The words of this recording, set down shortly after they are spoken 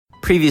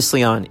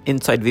Previously on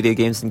Inside Video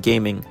Games and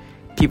Gaming,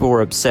 people were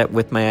upset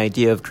with my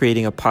idea of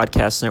creating a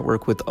podcast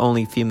network with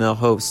only female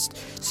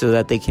hosts so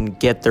that they can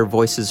get their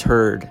voices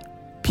heard.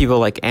 People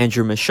like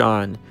Andrew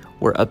Michon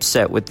were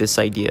upset with this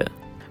idea.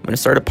 I'm going to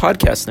start a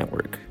podcast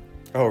network.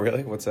 Oh,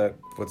 really? What's that?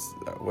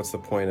 What's the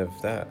point of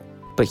that?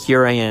 But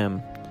here I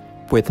am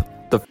with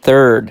the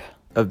third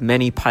of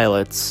many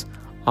pilots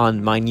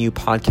on my new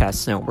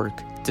podcast network,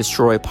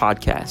 Destroy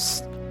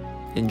Podcast.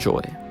 Enjoy.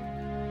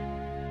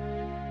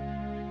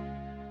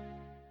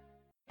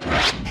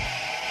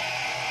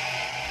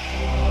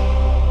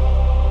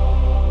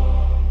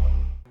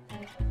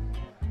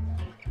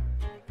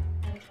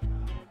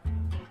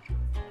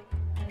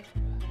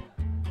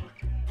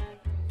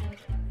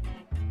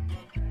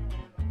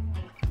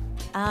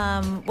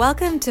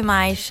 Welcome to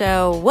my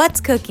show, What's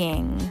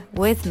Cooking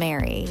with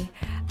Mary.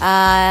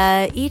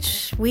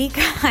 Each week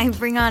I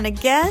bring on a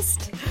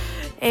guest,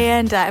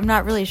 and I'm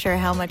not really sure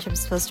how much I'm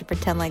supposed to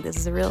pretend like this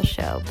is a real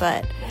show,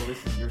 but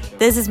This is your show.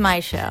 this is my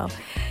show.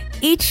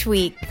 Each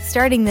week,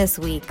 starting this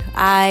week,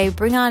 I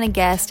bring on a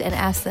guest and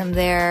ask them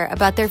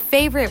about their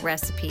favorite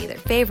recipe, their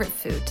favorite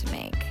food to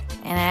make.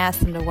 And I ask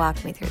them to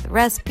walk me through the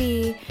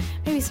recipe,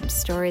 maybe some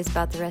stories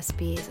about the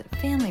recipe. Is it a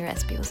family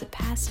recipe? Was it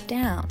passed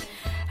down?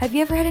 Have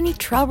you ever had any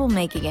trouble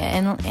making it?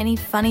 And any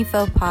funny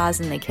faux pas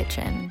in the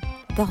kitchen?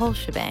 The whole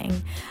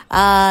shebang.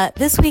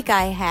 This week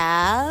I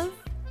have...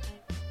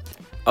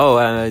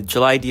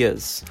 July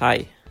Diaz.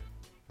 Hi.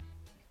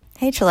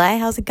 Hey, July,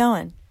 how's it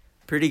going?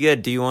 Pretty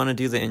good. Do you want to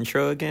do the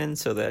intro again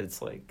so that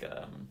it's like...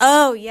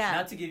 Oh, yeah.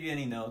 Not to give you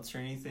any notes or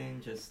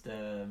anything, just...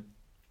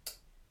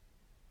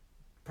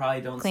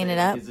 Probably don't Clean say, it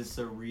up. Is this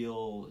a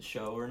real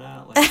show or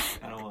not? Like,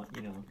 I don't want,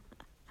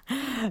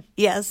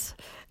 Yes.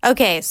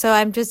 Okay, so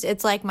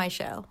it's like my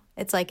show.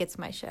 It's like it's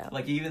my show.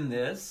 Like, even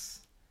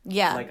this,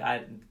 Yeah.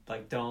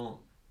 Don't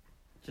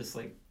just,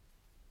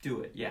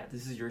 do it. Yeah,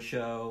 this is your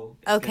show.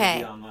 It's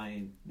Okay. gonna be on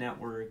my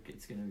network.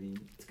 It's gonna be,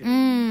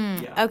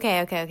 yeah.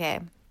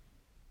 Okay.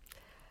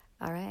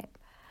 All right.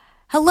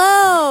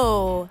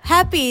 Hello!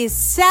 Happy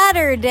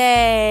Saturday!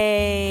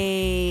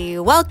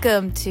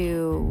 Welcome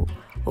to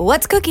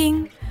What's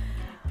Cooking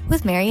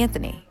with Mary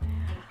Anthony.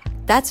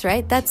 That's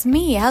right, that's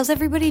me. How's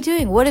everybody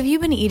doing? What have you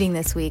been eating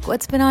this week?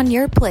 What's been on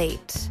your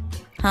plate?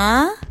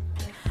 Huh?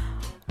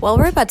 Well,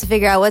 we're about to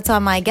figure out what's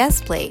on my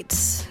guest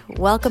plate.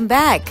 Welcome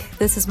back.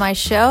 This is my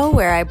show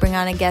where I bring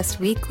on a guest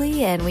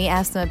weekly and we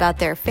ask them about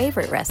their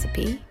favorite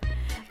recipe,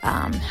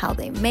 how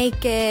they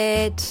make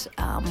it,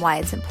 why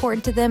it's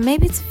important to them.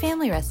 Maybe it's a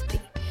family recipe.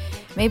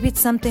 Maybe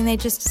it's something they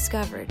just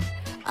discovered.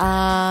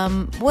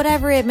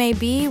 Whatever it may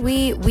be,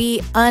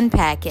 we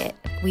unpack it.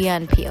 We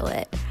unpeel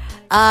it.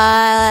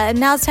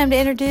 Now it's time to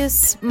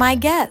introduce my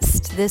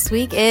guest. This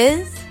week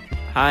is...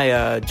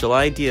 Hi,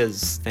 July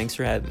Diaz. Thanks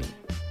for having me.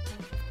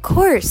 Of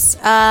course.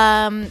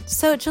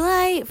 So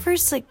July,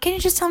 first, can you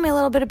just tell me a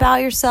little bit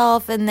about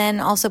yourself, and then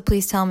also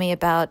please tell me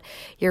about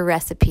your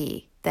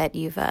recipe that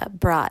you've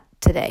brought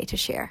today to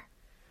share.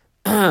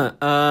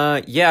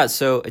 Yeah,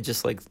 so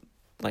just like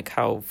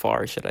how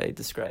far should I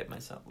describe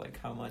myself? Like,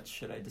 how much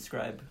should I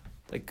describe?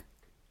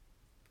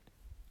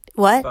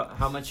 What?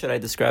 How much should I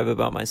describe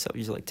about myself?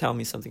 You should, tell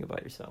me something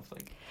about yourself.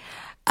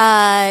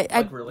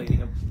 Relating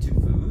to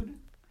food?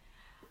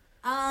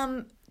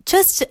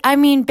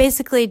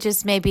 Basically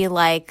just maybe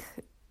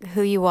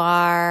who you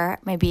are,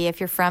 maybe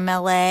if you're from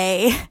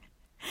LA,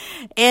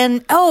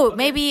 and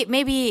Okay.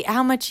 maybe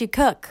how much you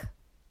cook.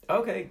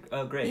 Okay,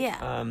 great.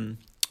 Yeah.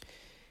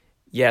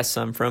 Yes,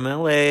 I'm from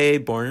LA,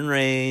 born and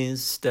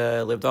raised,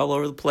 lived all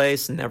over the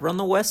place, never on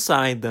the west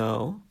side,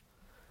 though.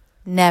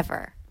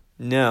 Never.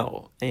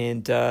 No,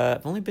 and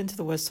I've only been to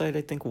the west side,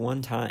 I think,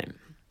 one time.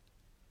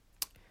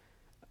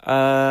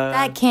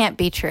 That can't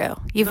be true.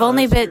 You've No,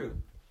 only that's been...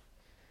 true.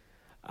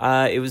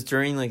 It was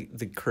during,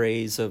 the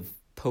craze of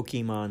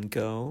Pokemon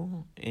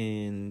Go,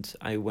 and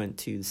I went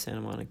to the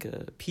Santa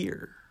Monica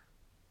Pier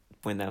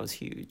when that was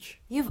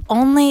huge. You're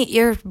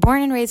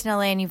born and raised in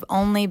LA, and you've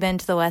only been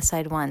to the west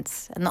side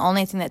once, and the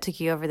only thing that took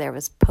you over there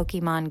was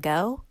Pokemon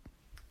Go?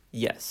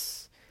 Yes.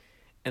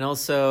 And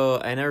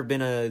also, I never been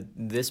to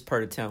this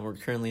part of town. We're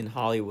currently in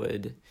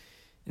Hollywood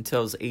until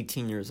I was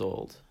 18 years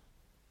old.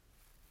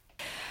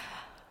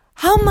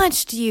 How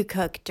much do you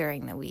cook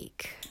during the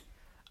week?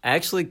 I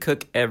actually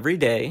cook every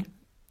day.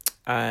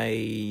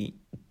 I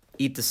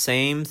eat the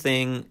same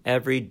thing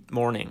every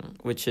morning,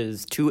 which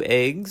is 2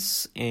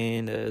 eggs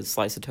and a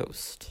slice of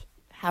toast.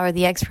 How are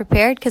the eggs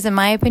prepared? Because in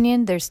my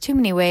opinion, there's too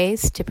many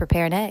ways to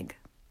prepare an egg.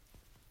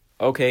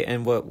 Okay,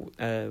 and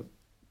why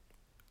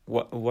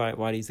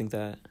do you think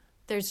that?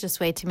 There's just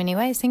way too many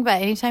ways. Think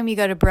about it. Anytime you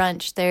go to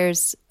brunch,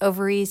 there's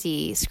over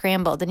easy,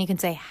 scrambled. Then you can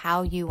say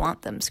how you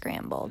want them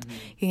scrambled.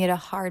 Mm-hmm. You can get a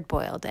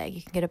hard-boiled egg.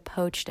 You can get a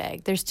poached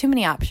egg. There's too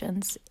many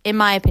options. In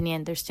my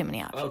opinion, there's too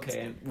many options. Okay,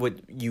 and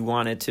would you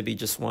want it to be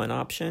just one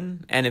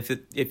option? And if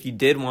you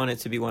did want it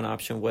to be one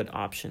option, what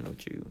option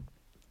would you?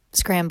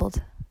 Scrambled.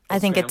 I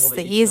think it's Scrambled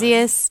the each time?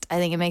 easiest. I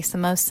think it makes the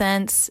most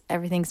sense.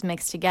 Everything's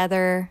mixed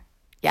together.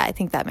 Yeah, I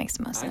think that makes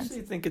the most I sense.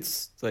 actually think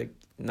it's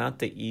not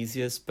the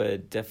easiest,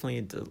 but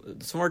definitely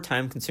it's more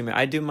time consuming.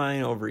 I do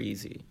mine over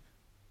easy.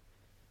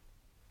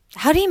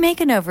 How do you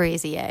make an over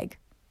easy egg?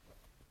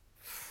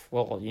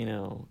 Well,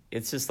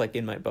 it's just like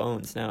in my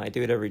bones now. I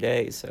do it every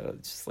day, so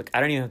it's just like I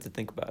don't even have to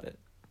think about it.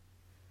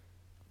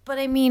 But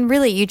I mean,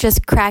 really, you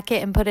just crack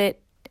it and put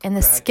it in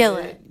the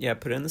skillet. Yeah,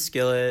 put it in the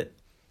skillet,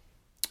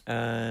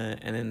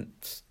 and then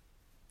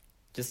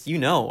just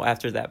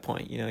after that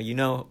point, you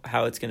know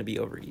how it's gonna be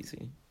over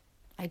easy.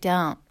 I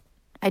don't.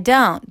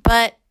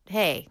 But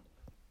hey,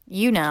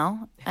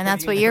 and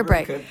that's what you're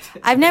breaking.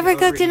 I've never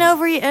cooked an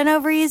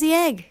over easy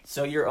egg.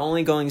 So you're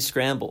only going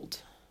scrambled.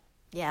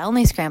 Yeah,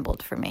 only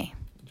scrambled for me.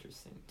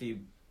 Interesting. Do you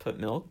put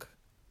milk?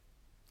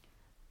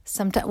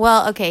 Sometimes.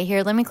 Well, okay.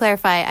 Here, let me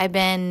clarify. I've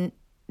been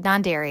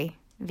non-dairy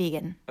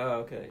vegan. Oh,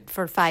 okay.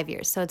 For 5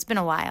 years, so it's been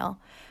a while.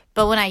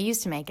 But when I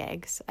used to make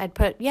eggs, I'd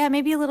put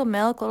maybe a little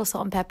milk, a little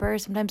salt and pepper.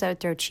 Sometimes I would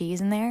throw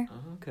cheese in there.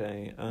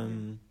 Okay.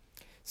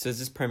 So is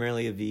this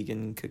primarily a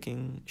vegan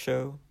cooking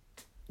show?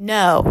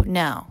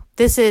 No.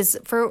 This is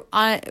for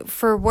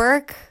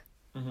work.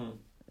 Mm-hmm.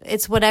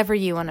 It's whatever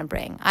you want to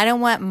bring. I don't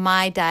want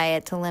my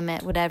diet to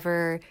limit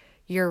whatever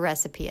your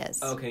recipe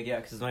is. Okay, yeah,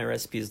 because my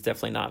recipe is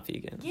definitely not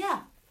vegan.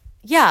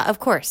 Yeah, of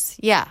course.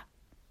 Yeah.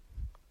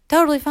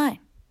 Totally fine.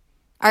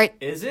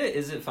 Is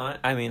it fine?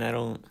 I mean, I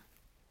don't...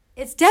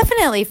 It's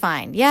definitely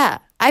fine. Yeah.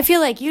 I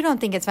feel like you don't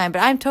think it's fine,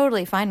 but I'm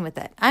totally fine with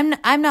it.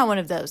 I'm not one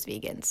of those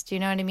vegans. Do you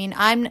know what I mean?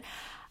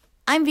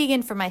 I'm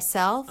vegan for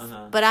myself,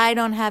 but I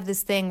don't have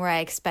this thing where I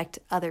expect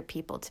other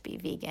people to be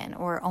vegan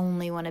or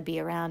only want to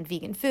be around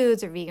vegan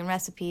foods or vegan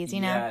recipes,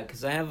 you know? Yeah,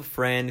 because I have a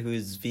friend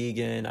who's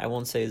vegan. I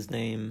won't say his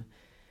name,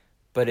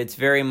 but it's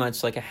very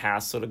much like a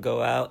hassle to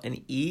go out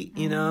and eat,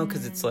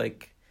 because it's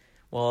like,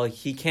 well,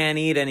 he can't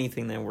eat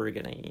anything that we're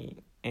going to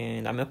eat.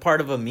 And I'm a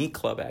part of a meat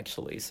club,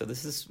 actually. So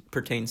this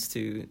pertains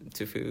to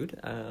food.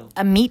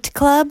 A meat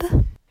club?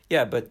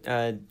 Yeah, but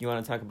you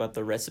want to talk about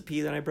the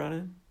recipe that I brought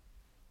in?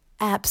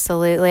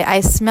 Absolutely.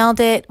 I smelled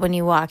it when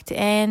you walked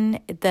in,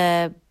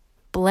 the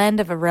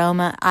blend of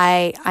aroma.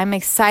 I'm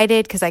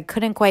excited because I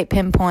couldn't quite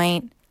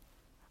pinpoint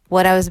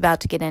what I was about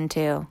to get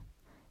into.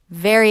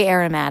 Very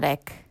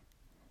aromatic.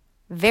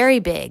 Very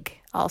big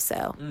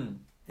also.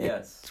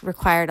 Yes. It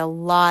required a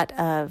lot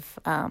of...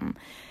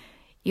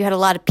 you had a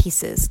lot of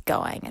pieces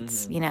going.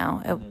 It's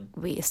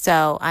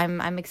so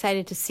I'm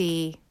excited to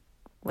see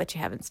what you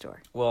have in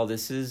store. Well,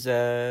 this is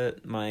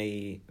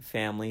my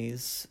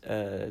family's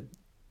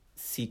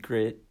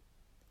secret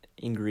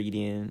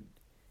ingredient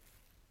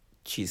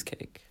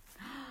cheesecake.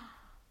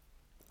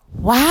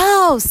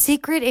 Wow,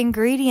 secret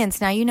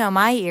ingredients. Now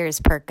my ears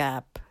perk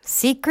up.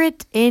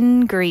 Secret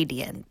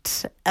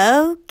ingredient.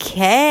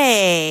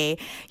 Okay.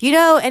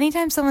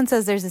 Anytime someone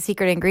says there's a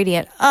secret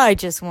ingredient, I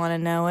just want to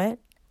know it.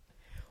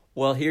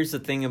 Well, here's the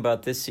thing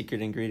about this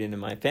secret ingredient in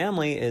my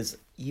family is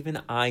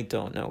even I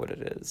don't know what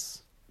it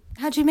is.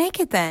 How'd you make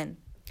it then?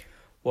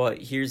 Well,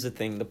 here's the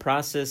thing. The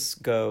process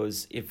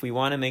goes, if we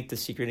want to make the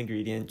secret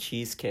ingredient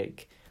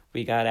cheesecake,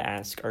 we got to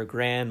ask our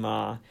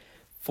grandma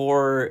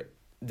for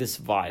this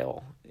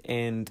vial.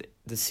 And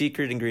the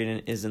secret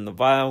ingredient is in the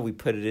vial. We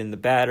put it in the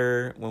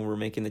batter when we're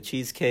making the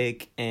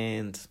cheesecake,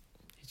 and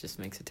it just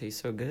makes it taste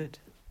so good.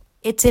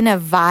 It's in a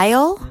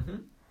vial? Mm-hmm.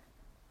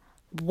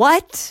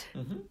 What?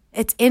 Mm-hmm.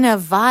 It's in a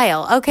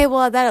vial. Okay,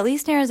 well, that at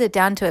least narrows it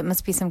down to it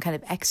must be some kind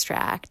of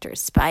extract or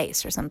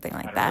spice or something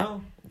like that. I don't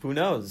know. Who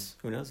knows?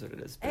 Who knows what it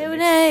is? But it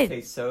makes it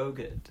taste so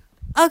good.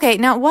 Okay,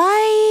 now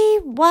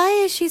why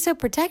is she so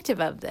protective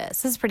of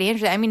this? This is pretty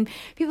interesting. I mean,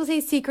 people say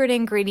secret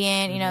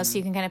ingredient, so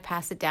you can kind of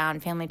pass it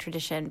down, family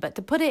tradition. But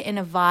to put it in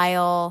a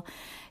vial,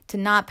 to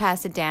not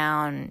pass it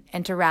down,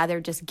 and to rather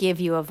just give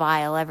you a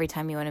vial every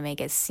time you want to make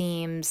it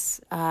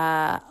seems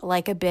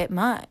like a bit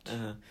much.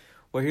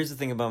 Well, here's the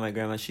thing about my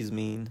grandma. She's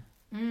mean.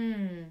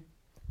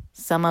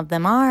 Some of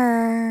them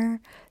are.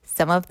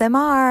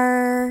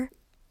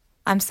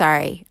 I'm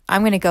sorry.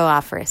 I'm going to go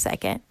off for a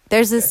second.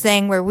 There's this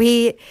thing where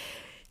we,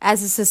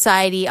 as a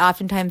society,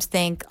 oftentimes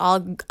think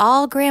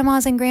all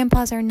grandmas and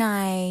grandpas are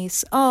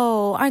nice.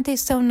 Oh, aren't they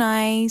so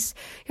nice?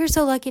 You're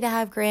so lucky to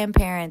have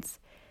grandparents.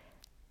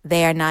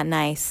 They are not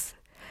nice.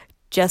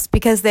 Just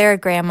because they're a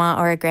grandma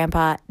or a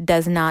grandpa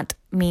does not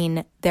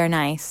mean they're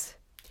nice.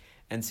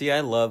 And see, I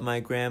love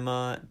my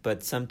grandma,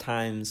 but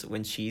sometimes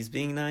when she's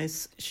being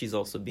nice, she's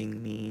also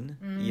being mean.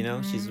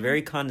 Mm-hmm. She's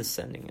very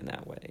condescending in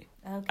that way.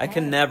 Okay. I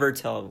can never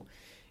tell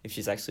if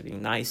she's actually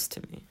being nice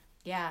to me.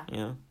 Yeah.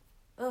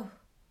 Oh.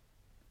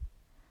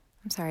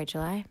 I'm sorry,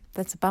 July.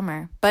 That's a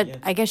bummer. But yeah.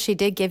 I guess she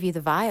did give you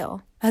the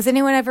vial. Has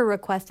anyone ever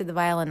requested the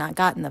vial and not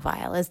gotten the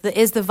vial? Is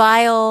the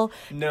vial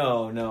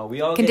No. We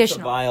all get the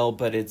vial,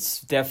 but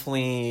it's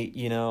definitely,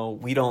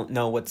 we don't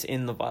know what's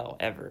in the vial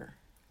ever.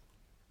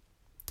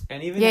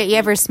 And even you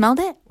ever smelled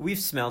it? We've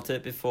smelt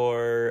it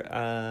before.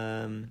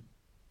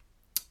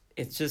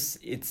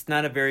 It's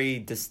not a very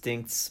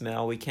distinct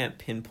smell. We can't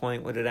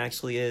pinpoint what it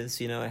actually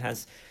is. It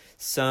has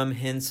some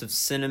hints of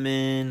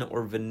cinnamon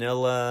or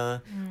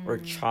vanilla or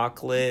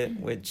chocolate,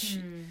 which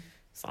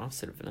is the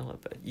opposite of vanilla.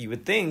 But you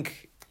would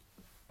think,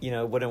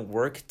 it wouldn't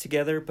work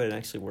together, but it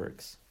actually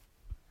works.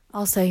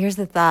 Also, here's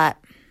the thought.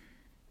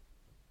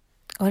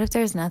 What if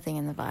there's nothing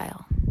in the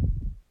vial?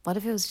 What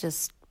if it was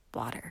just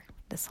water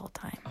this whole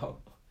time? Oh,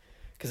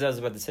 because I was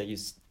about to say,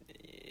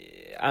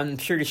 I'm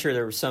pretty sure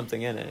there was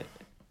something in it.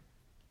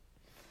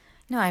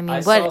 No, I mean, I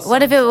saw what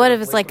some if sort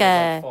of it's like liquid,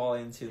 a... fall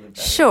into the bag.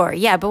 Sure,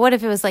 yeah, but what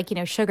if it was like,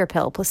 sugar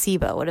pill,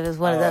 placebo? What if it was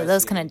one Oh, of I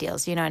those see. kind of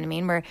deals, you know what I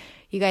mean? Where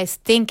you guys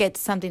think it's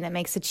something that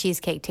makes the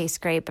cheesecake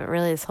taste great, but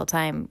really this whole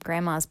time,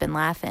 Grandma's been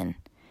laughing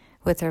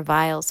with her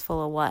vials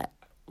full of what?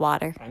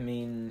 Water. I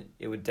mean,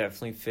 it would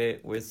definitely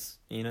fit with,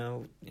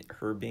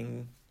 her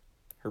being,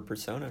 her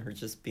persona, her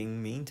just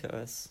being mean to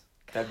us.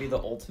 That'd be the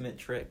ultimate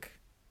trick.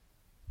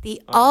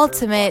 The On her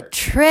ultimate part.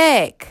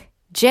 trick.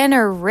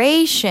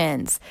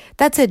 Generations.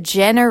 That's a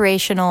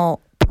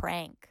generational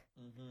prank.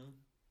 Mm-hmm.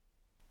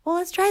 Well,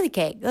 let's try the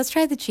cake. Let's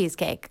try the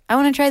cheesecake. I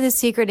want to try the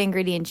secret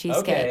ingredient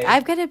cheesecake. Okay.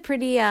 I've got a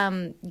pretty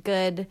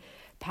good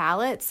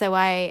palate, so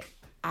I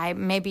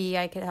maybe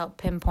I could help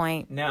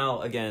pinpoint.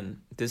 Now,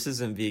 again, this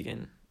isn't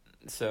vegan.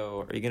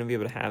 So, are you going to be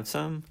able to have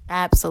some?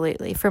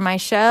 Absolutely. For my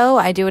show,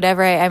 I do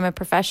whatever I'm a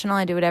professional.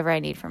 I do whatever I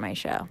need for my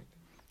show.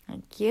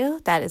 Thank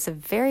you. That is a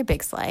very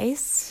big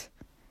slice.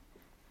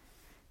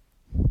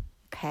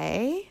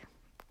 Okay.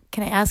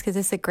 Can I ask, is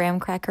this a graham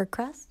cracker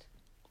crust?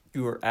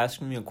 You were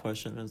asking me a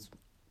question as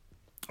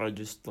I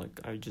just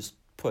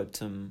put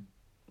some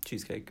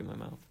cheesecake in my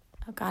mouth.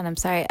 Oh God, I'm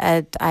sorry.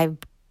 I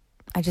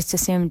just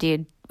assumed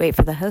you'd wait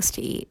for the host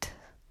to eat.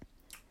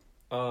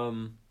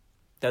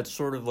 That's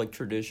sort of like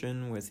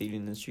tradition with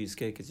eating this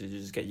cheesecake is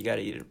you got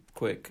to eat it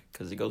quick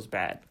because it goes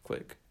bad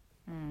quick.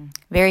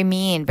 Very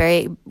mean,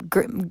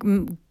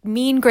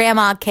 mean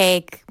grandma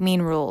cake,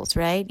 mean rules,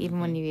 right? Even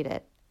when you eat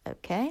it.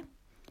 Okay.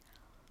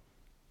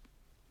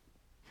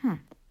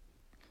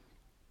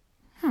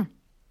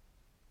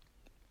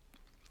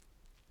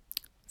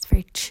 It's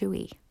very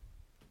chewy.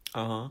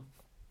 Uh-huh.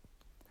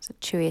 It's the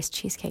chewiest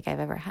cheesecake I've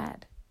ever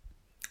had.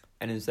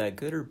 And is that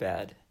good or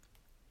bad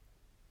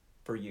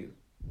for you?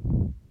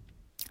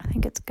 I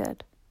think it's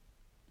good.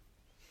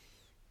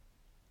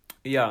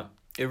 Yeah,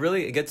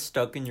 it gets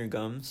stuck in your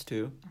gums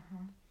too.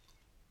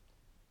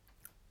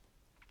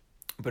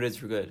 But it's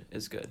good.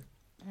 It's good.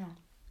 Yeah.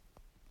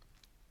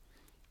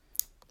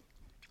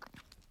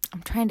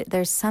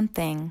 There's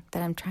something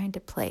that I'm trying to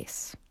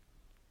place.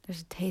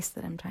 There's a taste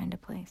that I'm trying to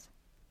place.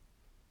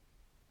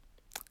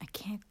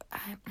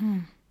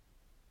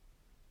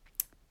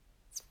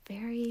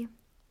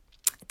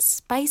 It's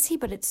spicy,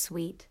 but it's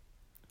sweet.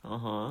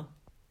 Uh-huh.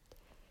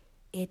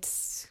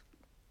 It's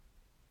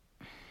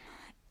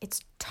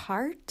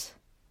tart,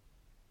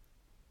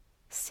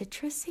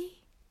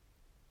 citrusy,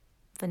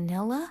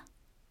 vanilla,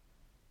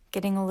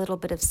 getting a little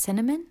bit of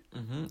cinnamon.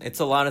 Mm-hmm. It's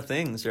a lot of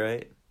things,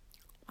 right?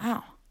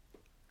 Wow.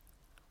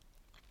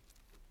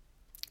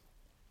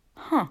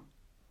 Huh.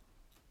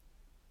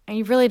 And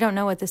you really don't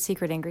know what the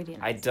secret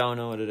ingredient is. I don't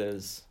know what it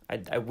is.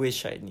 I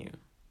wish I knew.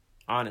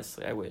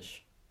 Honestly, I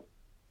wish.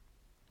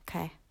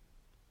 Okay.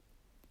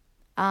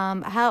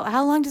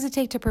 How long does it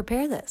take to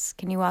prepare this?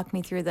 Can you walk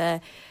me through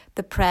the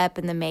prep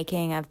and the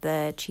making of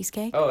the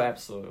cheesecake? Oh,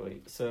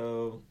 absolutely.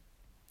 So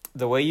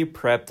the way you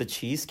prep the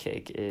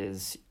cheesecake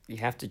is you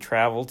have to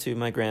travel to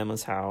my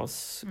grandma's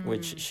house,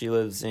 which she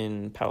lives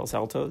in Palos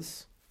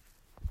Altos.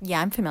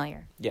 Yeah, I'm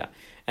familiar. Yeah.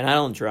 And I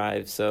don't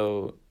drive,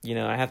 so,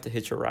 I have to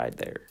hitch a ride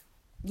there.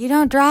 You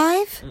don't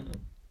drive? Mm-mm.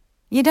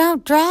 You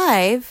don't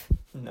drive?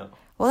 No.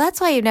 Well,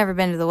 that's why you've never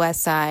been to the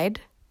West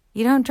Side.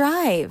 You don't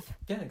drive.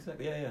 Yeah,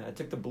 exactly. Yeah. I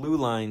took the blue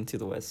line to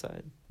the west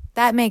side.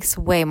 That makes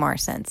way more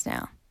sense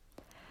now.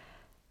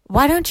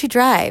 Why don't you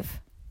drive?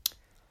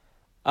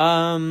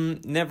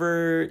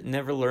 Never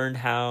learned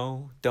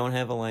how. Don't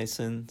have a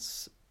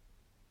license.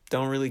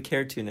 Don't really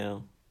care to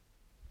now.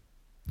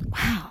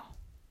 Wow.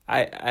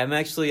 I'm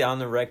actually on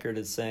the record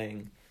as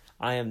saying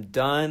I am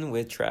done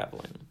with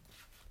traveling.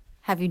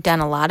 Have you done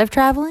a lot of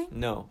traveling?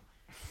 No.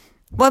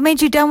 What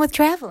made you done with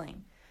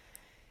traveling?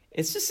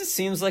 It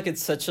seems like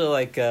it's such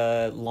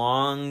a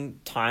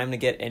long time to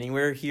get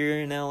anywhere here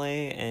in LA,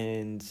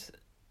 and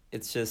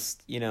it's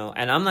just,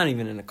 and I'm not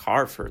even in a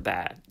car for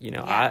that.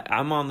 Yeah.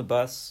 I'm on the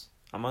bus,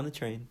 I'm on the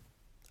train.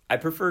 I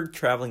prefer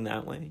traveling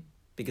that way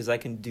because I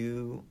can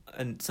do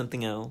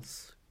something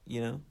else,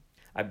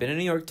 I've been to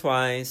New York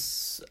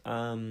twice.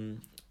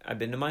 I've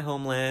been to my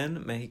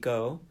homeland,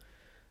 Mexico,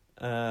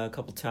 a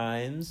couple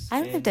times.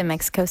 I lived in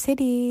Mexico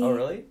City. Oh,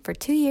 really? For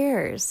 2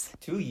 years.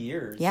 2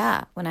 years?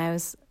 Yeah, when I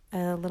was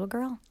a little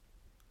girl.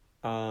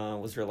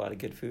 Was there a lot of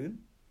good food?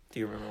 Do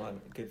you remember a lot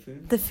of good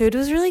food? The food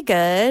was really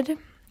good.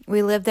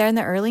 We lived there in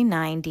the early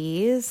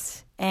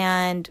 90s,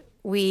 and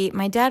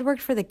my dad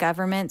worked for the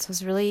government, so it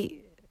was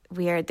really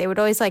weird. They would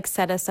always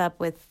set us up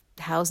with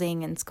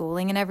housing and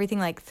schooling and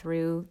everything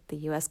through the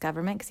U.S.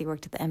 government because he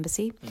worked at the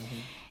embassy. Mm-hmm.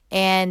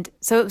 And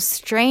so it was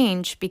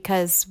strange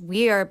because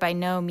we are by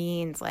no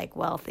means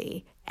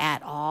wealthy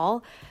at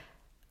all,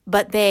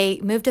 but they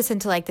moved us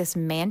into this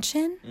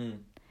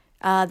mansion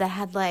that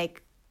had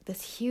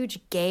this huge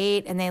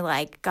gate, and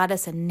they got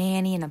us a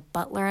nanny and a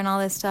butler and all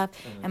this stuff.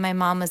 Mm-hmm. And my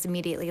mom was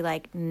immediately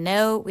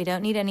no, we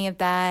don't need any of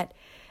that.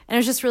 And it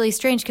was just really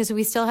strange because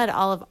we still had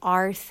all of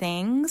our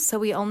things. So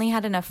we only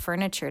had enough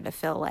furniture to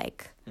fill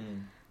like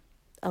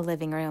a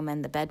living room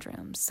and the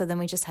bedrooms. So then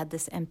we just had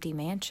this empty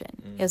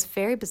mansion. It was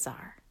very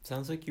bizarre.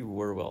 Sounds like you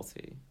were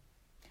wealthy.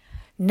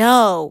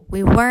 No,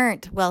 we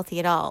weren't wealthy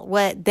at all.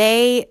 What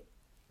they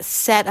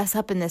set us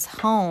up in this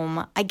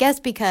home, I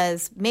guess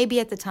because maybe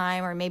at the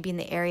time or maybe in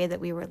the area that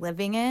we were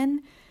living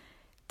in,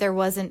 there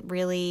wasn't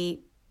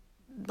really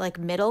like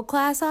middle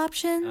class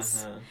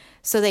options.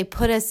 So they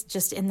put us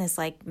just in this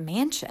like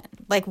mansion.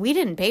 Like we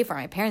didn't pay for it.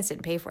 My parents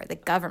didn't pay for it. The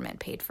government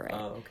paid for it.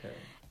 Oh, okay.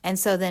 And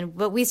so then,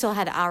 but we still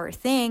had our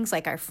things,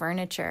 like our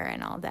furniture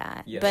and all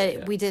that. Yeah, but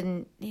yeah. we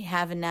didn't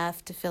have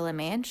enough to fill a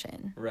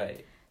mansion.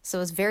 Right. So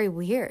it was very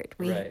weird.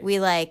 We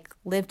like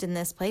lived in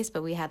this place,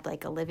 but we had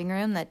like a living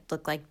room that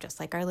looked like just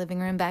like our living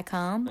room back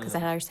home because it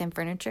had our same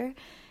furniture.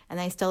 And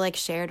I still like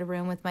shared a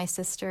room with my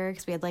sister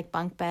because we had like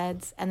bunk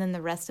beds. And then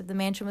the rest of the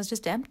mansion was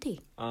just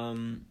empty.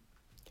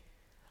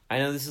 I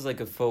know this is like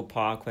a faux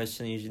pas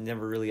question. You should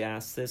never really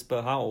ask this,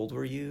 but how old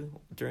were you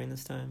during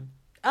this time?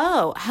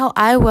 Oh, how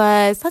I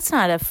was. That's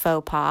not a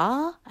faux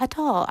pas at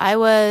all. I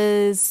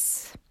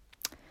was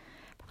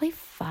probably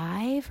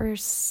 5 or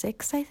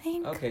 6, I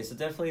think. Okay, so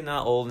definitely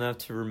not old enough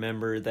to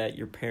remember that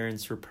your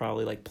parents were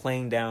probably like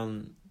playing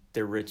down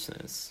their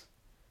richness.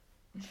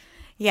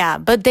 Yeah,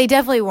 but they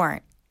definitely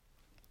weren't.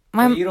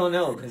 Well, you don't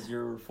know because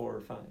you're 4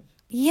 or 5.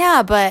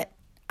 Yeah, but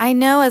I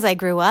know as I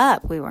grew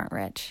up, we weren't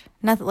rich.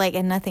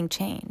 Nothing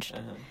changed.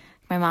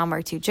 My mom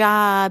worked 2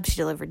 jobs. She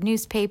delivered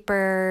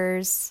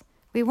newspapers.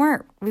 We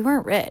weren't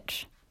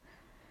rich.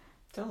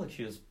 It sounds like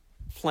she was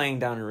playing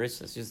down her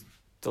richness, just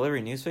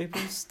delivering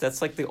newspapers.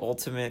 That's like the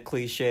ultimate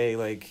cliche.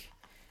 Like,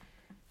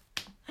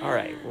 all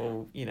right,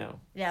 well, you know.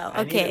 No,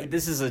 okay.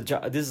 This is a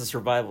job. This is a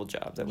survival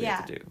job that we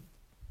have to do.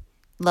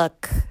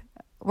 Look,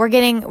 we're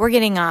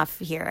getting off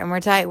here, and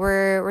we're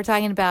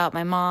talking about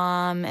my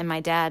mom and my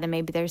dad, and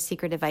maybe their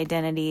secretive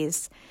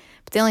identities.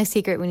 But the only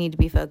secret we need to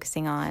be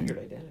focusing on.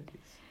 Secret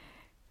identities.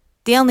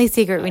 The only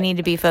secret we need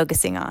to be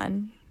focusing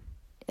on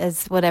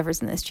is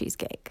whatever's in this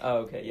cheesecake. Oh,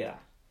 okay, yeah.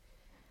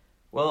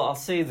 Well, I'll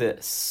say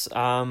this.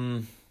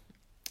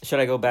 Should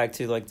I go back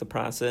to like the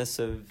process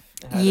of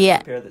how to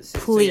prepare this?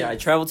 Please. So, yeah, I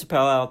traveled to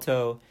Palo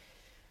Alto,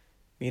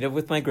 meet up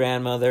with my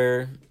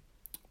grandmother.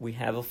 We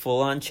have a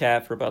full-on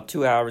chat for about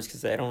 2 hours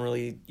because I don't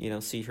really,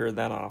 see her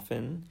that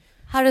often.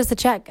 How does the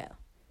chat go?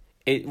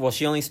 Well,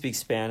 she only speaks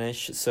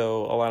Spanish,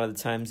 so a lot of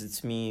the times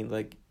it's me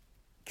like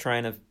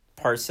trying to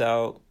parse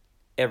out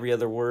every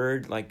other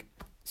word. Like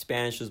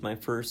Spanish was my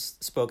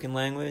first spoken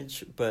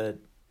language, but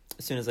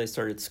as soon as I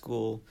started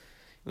school,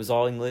 it was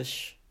all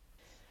English.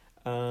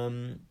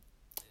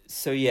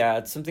 So yeah,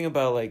 it's something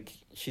about like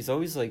she's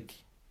always like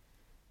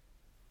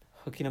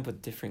hooking up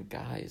with different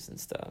guys and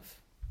stuff.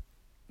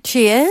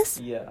 She is?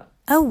 Yeah.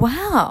 Oh,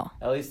 wow.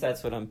 At least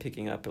that's what I'm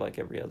picking up, like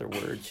every other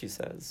word she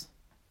says.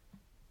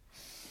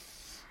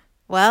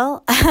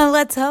 Well,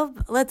 let's hope.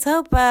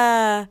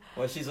 Well,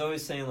 she's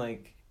always saying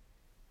like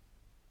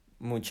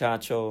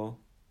muchacho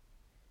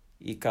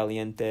y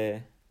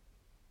caliente.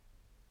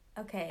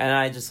 Okay. And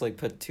I just like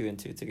put 2 and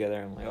 2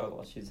 together. I'm like, oh,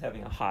 well, she's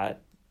having a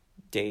hot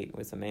date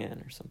with a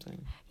man or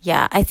something.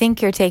 Yeah, I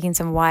think you're taking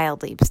some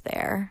wild leaps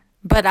there,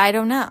 but I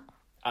don't know.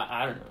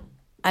 I don't know.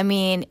 I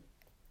mean,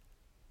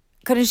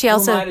 couldn't she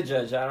also? Who am I to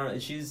judge? I don't know.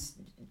 She's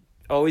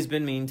always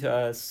been mean to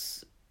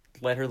us.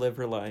 Let her live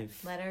her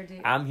life. Let her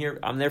do.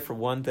 I'm there for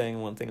one thing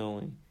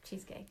only.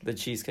 Cheesecake. The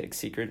cheesecake,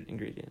 secret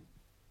ingredient.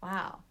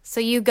 Wow. So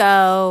you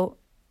go.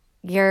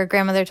 Your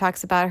grandmother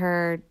talks about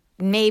her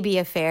maybe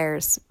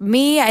affairs.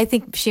 Me, I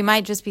think she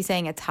might just be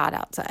saying it's hot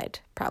outside.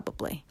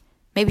 Probably.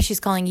 Maybe she's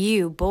calling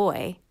you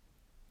boy.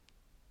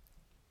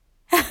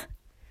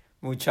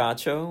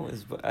 Muchacho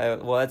is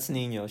that's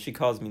niño. She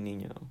calls me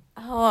niño.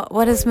 Oh,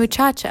 what is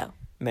muchacho?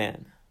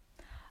 Man.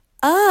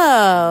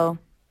 Oh,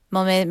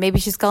 well, maybe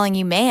she's calling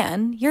you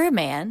man. You're a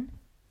man.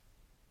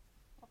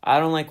 I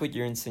don't like what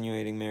you're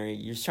insinuating, Mary.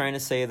 You're trying to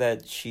say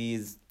that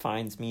she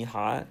finds me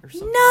hot or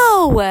something?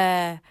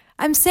 No,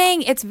 I'm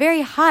saying it's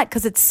very hot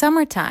because it's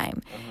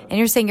summertime, and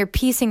you're saying you're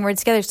piecing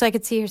words together. So I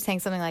could see her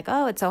saying something like,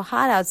 "Oh, it's so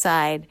hot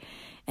outside,"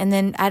 and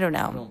then I don't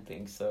know. I don't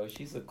think so.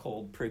 She's a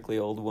cold, prickly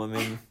old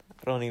woman.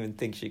 I don't even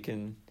think she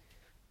can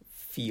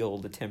feel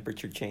the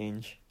temperature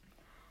change.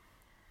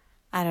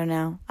 I don't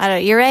know.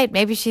 You're right.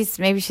 Maybe she's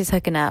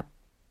hooking up,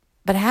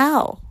 but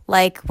how?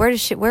 Like, where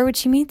would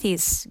she meet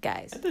these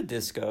guys? At the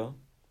disco.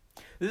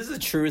 This is a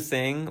true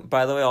thing.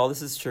 By the way, all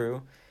this is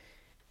true.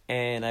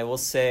 And I will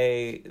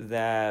say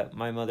that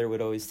my mother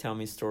would always tell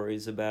me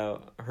stories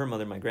about her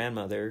mother, my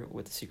grandmother,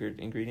 with the secret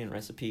ingredient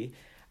recipe,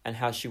 and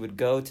how she would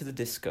go to the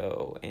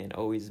disco and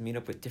always meet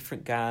up with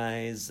different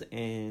guys.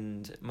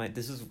 And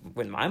this is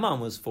when my mom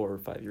was 4 or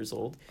 5 years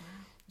old.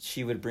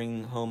 She would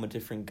bring home a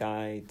different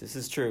guy. This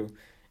is true.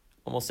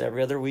 Almost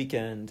every other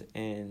weekend,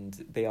 and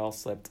they all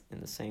slept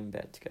in the same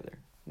bed together.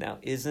 Now,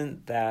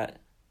 isn't that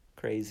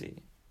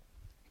crazy?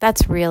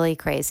 That's really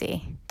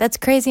crazy. That's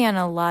crazy on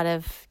a lot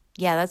of...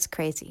 Yeah, that's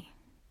crazy.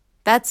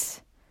 I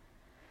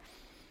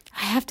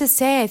have to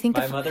say, I think...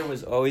 My mother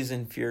was always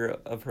in fear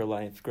of her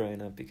life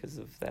growing up because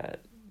of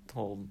that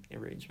whole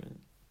arrangement.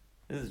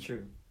 This is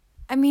true.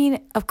 I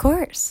mean, of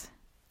course.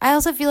 I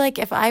also feel like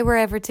if I were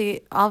ever to,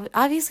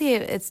 obviously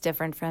it's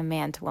different from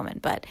man to woman,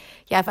 but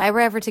yeah, if I were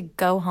ever to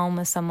go home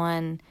with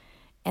someone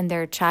and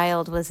their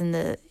child was in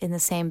the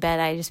same bed,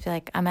 I'd just be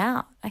like, I'm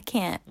out. I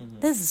can't. Mm-hmm.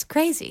 This is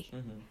crazy.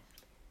 Mm-hmm.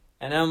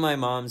 And now my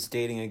mom's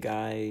dating a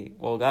guy,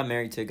 got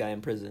married to a guy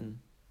in prison.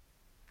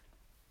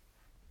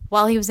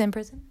 While he was in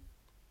prison?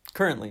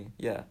 Currently,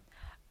 yeah.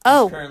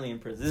 Oh. He's currently in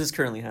prison. This is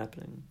currently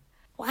happening.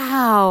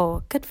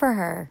 Wow. Good for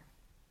her.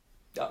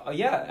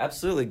 Yeah,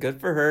 absolutely. Good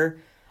for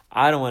her.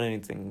 I don't want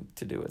anything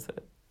to do with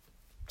it.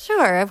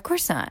 Sure, of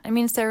course not. I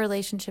mean, it's their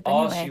relationship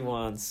anyway. All she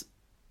wants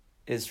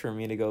is for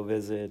me to go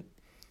visit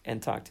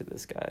and talk to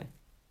this guy.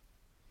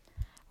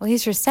 Well,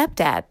 he's your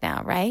stepdad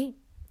now, right?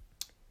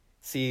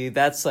 See,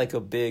 that's like a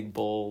big,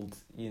 bold,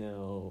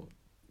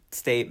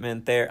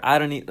 statement there. I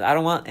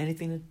don't want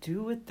anything to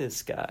do with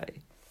this guy.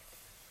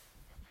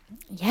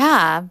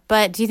 Yeah,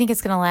 but do you think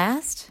it's going to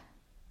last?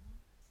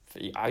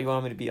 You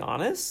want me to be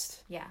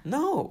honest? Yeah.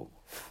 No.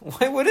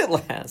 Why would it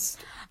last?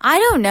 I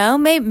don't know.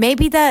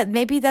 Maybe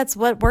that's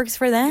what works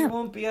for You them.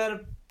 won't be out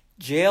of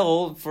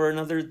jail for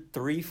another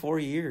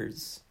 3-4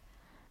 years.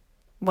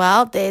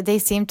 Well, they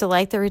seem to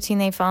like the routine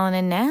they've fallen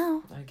in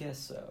now. I guess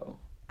so.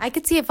 I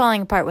could see it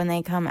falling apart when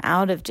they come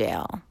out of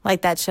jail,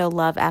 like that show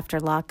Love After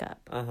Lockup.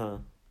 Uh-huh.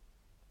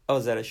 Oh,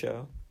 is that a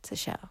show? It's a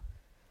show.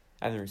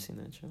 I've never seen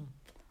that show.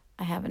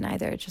 I haven't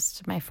either.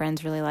 Just my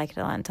friends really like it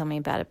a lot and tell me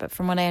about it. But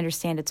from what I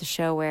understand, it's a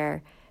show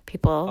where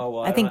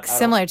people, I think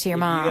similar to your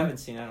mom. If you haven't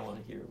seen it, I don't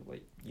want to hear what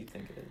you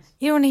think it is.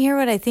 You don't want to hear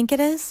what I think it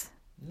is?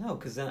 No,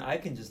 because then I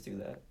can just do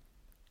that.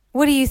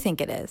 What do you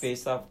think it is?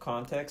 Based off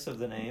context of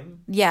the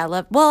name? Yeah.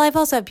 Well, I've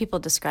also had people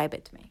describe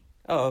it to me.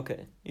 Oh,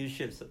 okay. You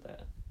should have said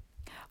that.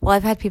 Well,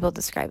 I've had people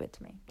describe it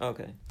to me.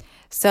 Okay.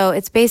 So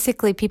it's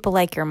basically people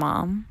like your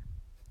mom.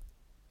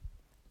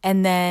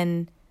 And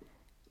then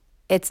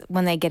it's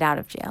when they get out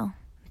of jail.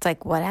 It's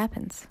like, what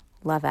happens?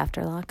 Love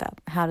after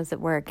lockup. How does it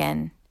work?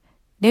 And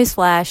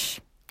newsflash,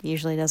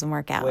 usually doesn't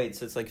work out. Wait,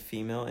 so it's like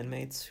female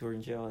inmates who are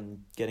in jail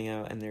and getting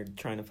out and they're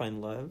trying to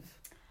find love?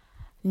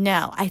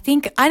 No, I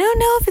don't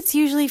know if it's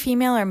usually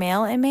female or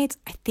male inmates.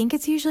 I think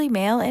it's usually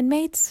male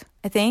inmates,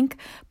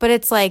 But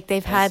it's like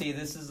they've had... See,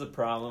 this is the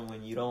problem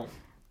when you don't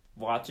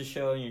watch a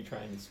show and you're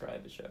trying to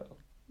describe a show.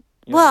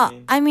 You know well,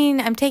 what I mean?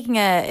 I'm taking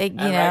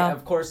right,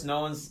 of course,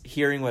 no one's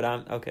hearing what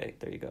I'm... Okay,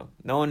 there you go.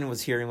 No one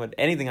was hearing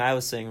anything I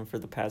was saying for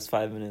the past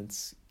 5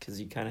 minutes because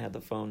you kind of had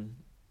the phone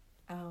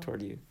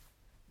toward you.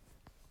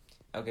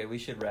 Okay, we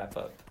should wrap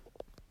up.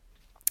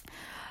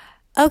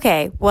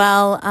 Okay,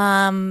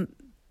 well,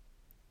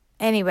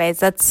 anyways,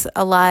 that's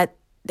a lot.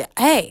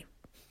 Hey,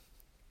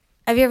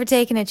 have you ever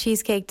taken a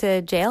cheesecake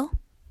to jail?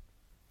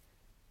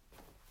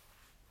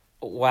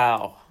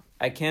 Wow,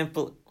 I can't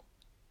believe...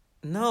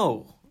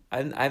 No,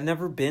 I've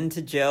never been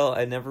to jail.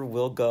 I never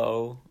will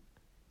go.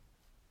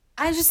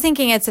 I was just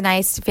thinking it's a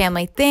nice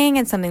family thing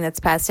and something that's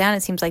passed down.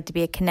 It seems like to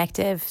be a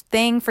connective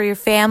thing for your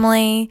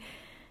family.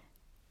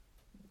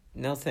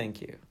 No,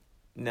 thank you.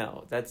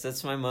 No,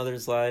 that's my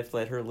mother's life.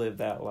 Let her live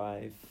that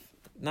life.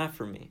 Not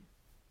for me.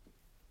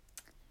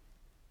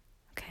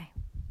 Okay.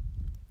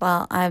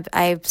 Well,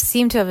 I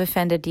seem to have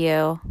offended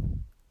you.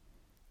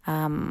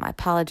 I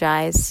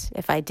apologize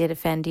if I did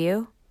offend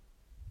you.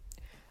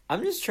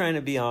 I'm just trying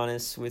to be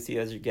honest with you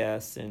as your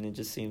guest, and it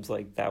just seems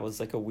like that was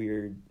like a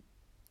weird,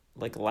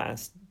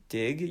 last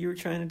dig you were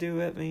trying to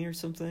do at me or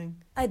something.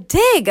 A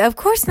dig? Of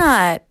course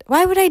not.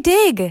 Why would I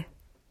dig?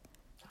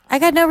 I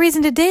got no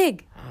reason to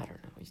dig. I don't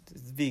know.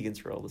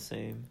 Vegans are all the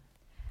same.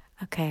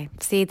 Okay.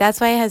 See,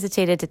 that's why I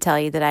hesitated to tell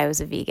you that I was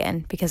a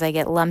vegan, because I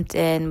get lumped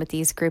in with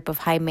these group of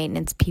high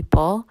maintenance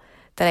people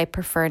that I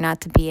prefer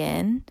not to be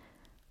in.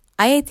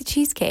 I ate the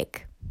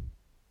cheesecake.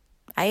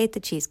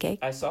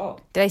 I saw.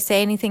 Did I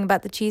say anything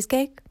about the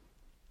cheesecake?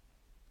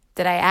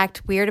 Did I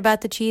act weird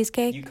about the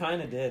cheesecake? You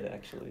kind of did,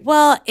 actually.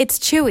 Well, it's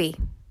chewy.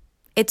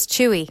 It's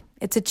chewy.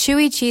 It's a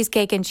chewy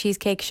cheesecake, and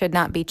cheesecake should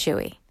not be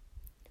chewy.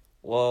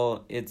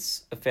 Well,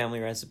 it's a family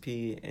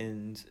recipe,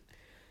 and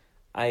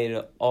I ate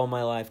it all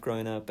my life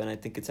growing up, and I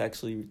think it's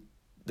actually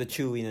the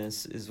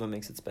chewiness is what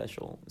makes it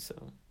special. So,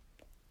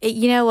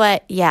 you know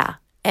what? Yeah.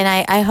 And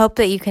I hope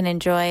that you can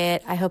enjoy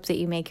it. I hope that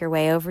you make your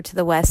way over to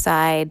the West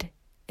Side.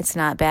 It's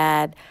not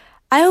bad.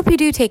 I hope you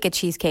do take a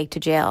cheesecake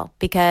to jail,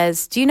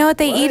 because do you know what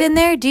they eat in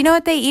there?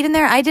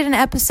 I did an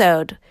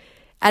episode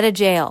at a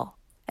jail.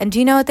 And do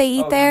you know what they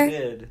eat there? You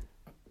did?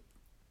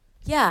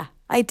 Yeah,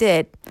 I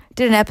did.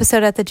 Did an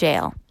episode at the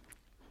jail.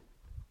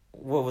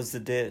 What was the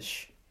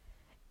dish?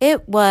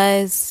 It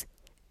was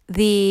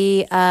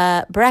the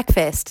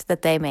breakfast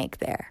that they make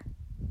there.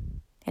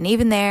 And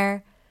even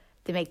there,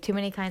 they make too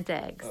many kinds of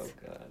eggs. Oh,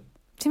 God.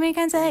 Too many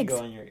kinds of eggs. You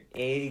go on your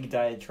egg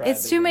diatribe.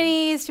 It's too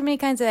many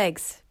kinds of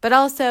eggs. But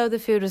also, the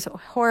food was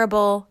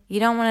horrible.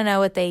 You don't want to know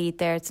what they eat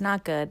there. It's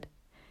not good.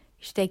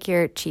 You should take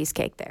your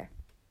cheesecake there.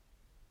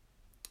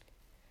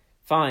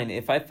 Fine.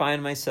 If I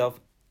find myself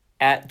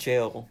at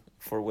jail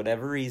for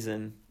whatever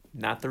reason,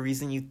 not the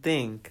reason you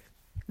think.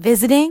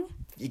 Visiting?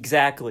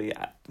 Exactly.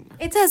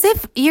 It's as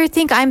if you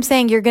think I'm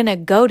saying you're going to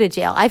go to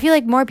jail. I feel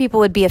like more people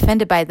would be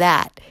offended by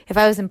that if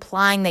I was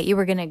implying that you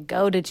were going to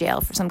go to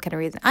jail for some kind of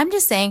reason. I'm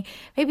just saying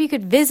maybe you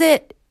could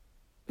visit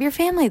your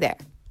family there.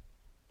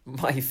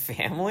 My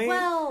family?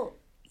 Well,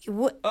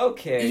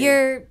 okay.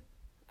 You're...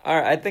 All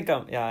right, I think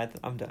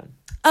I'm done.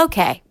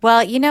 Okay.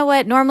 Well, you know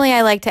what? Normally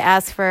I like to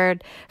ask for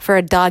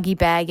a doggy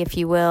bag, if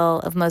you will,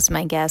 of most of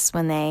my guests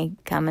when they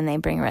come and they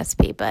bring a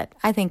recipe, but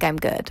I think I'm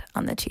good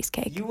on the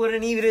cheesecake. You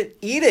wouldn't eat it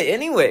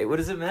anyway. What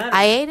does it matter?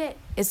 I ate it.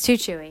 It's too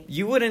chewy.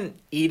 You wouldn't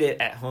eat it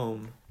at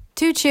home.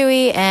 Too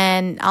chewy,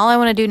 and all I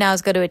want to do now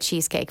is go to a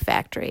cheesecake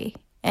factory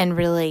and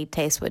really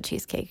taste what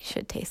cheesecake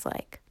should taste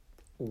like.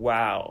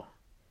 Wow.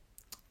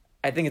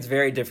 I think it's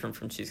very different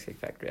from Cheesecake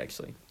Factory,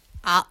 actually.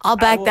 I'll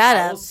back that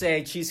up. I will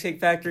say Cheesecake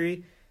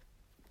Factory,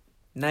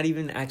 not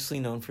even actually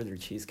known for their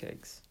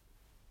cheesecakes.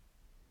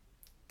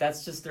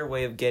 That's just their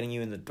way of getting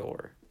you in the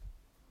door.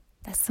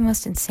 That's the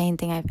most insane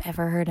thing I've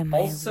ever heard in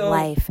my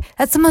life.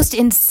 That's the most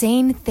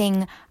insane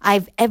thing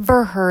I've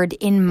ever heard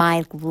in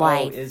my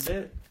life. Oh, is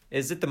it?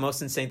 Is it the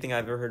most insane thing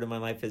I've ever heard in my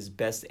life is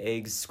best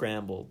eggs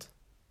scrambled?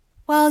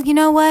 Well, you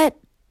know what?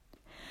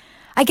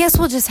 I guess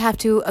we'll just have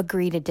to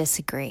agree to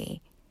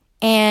disagree.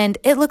 And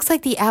it looks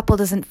like the apple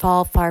doesn't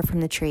fall far from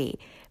the tree.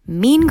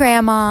 Mean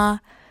grandma,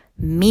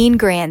 mean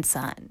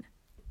grandson.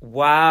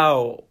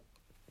 Wow.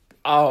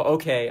 Oh,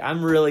 okay.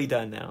 I'm really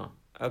done now.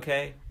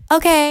 Okay?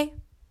 Okay.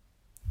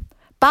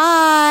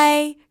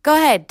 Bye. Go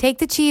ahead. Take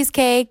the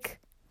cheesecake.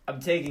 I'm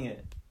taking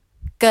it.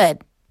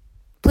 Good.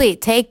 Please,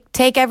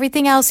 take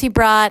everything else you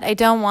brought. I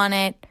don't want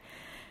it.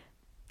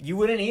 You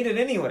wouldn't eat it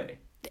anyway.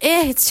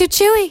 It's too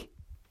chewy.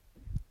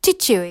 Too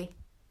chewy.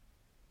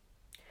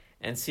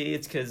 And see,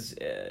 it's because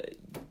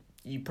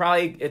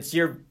it's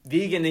your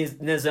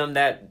veganism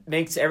that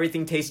makes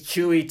everything taste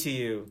chewy to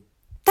you.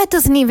 That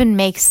doesn't even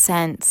make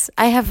sense.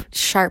 I have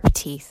sharp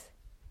teeth.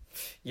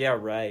 Yeah,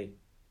 right.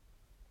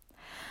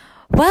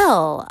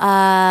 Well,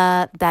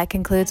 that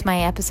concludes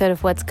my episode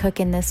of What's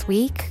Cooking this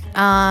week.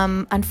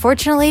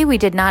 Unfortunately, we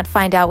did not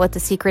find out what the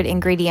secret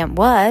ingredient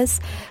was,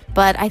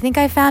 but I think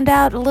I found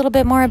out a little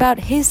bit more about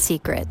his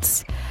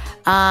secrets,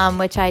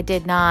 which I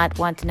did not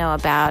want to know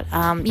about.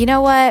 You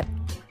know what?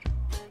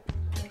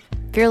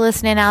 If you're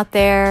listening out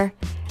there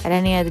at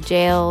any of the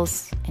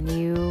jails and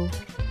you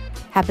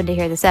happen to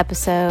hear this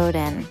episode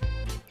and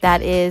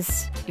that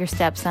is your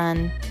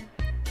stepson,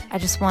 I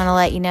just want to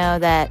let you know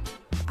that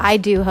I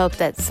do hope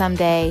that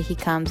someday he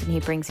comes and he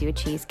brings you a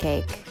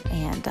cheesecake,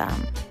 and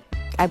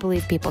I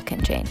believe people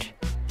can change.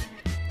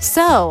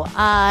 So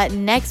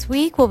next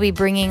week we'll be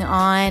bringing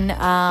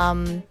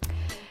on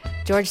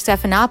George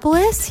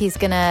Stephanopoulos. He's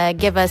going to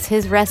give us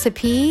his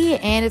recipe,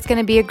 and it's going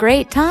to be a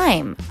great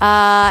time.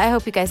 I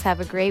hope you guys have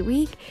a great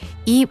week.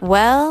 Eat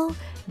well.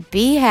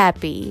 Be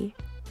happy.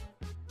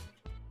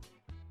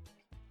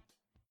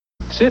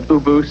 Sit,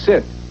 Ubu,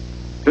 sit.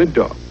 Good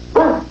dog.